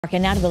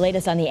And now to the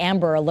latest on the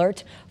Amber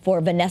Alert for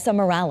Vanessa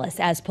Morales.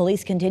 As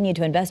police continue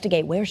to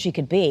investigate where she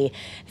could be,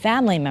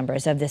 family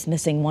members of this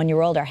missing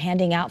one-year-old are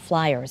handing out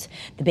flyers.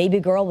 The baby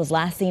girl was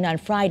last seen on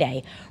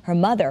Friday. Her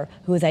mother,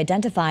 who is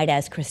identified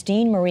as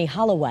Christine Marie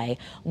Holloway,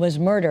 was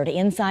murdered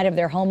inside of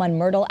their home on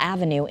Myrtle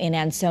Avenue in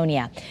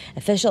Ansonia.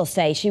 Officials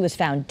say she was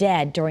found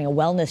dead during a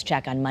wellness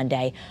check on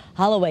Monday.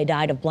 Holloway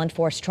died of blunt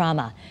force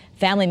trauma.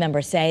 Family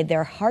members say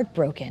they're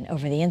heartbroken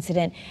over the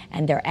incident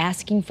and they're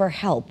asking for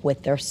help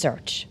with their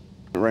search.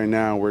 Right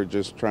now, we're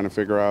just trying to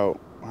figure out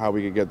how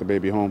we could get the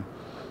baby home.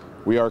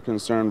 We are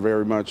concerned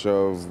very much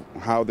of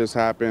how this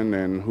happened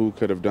and who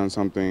could have done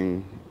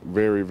something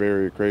very,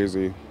 very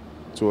crazy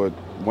to a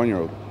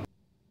one-year-old.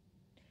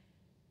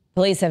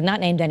 Police have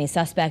not named any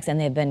suspects, and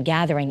they've been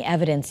gathering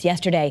evidence.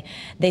 Yesterday,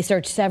 they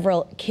searched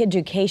several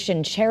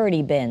kid-education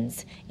charity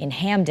bins in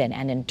Hamden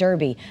and in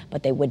Derby,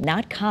 but they would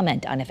not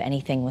comment on if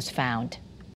anything was found.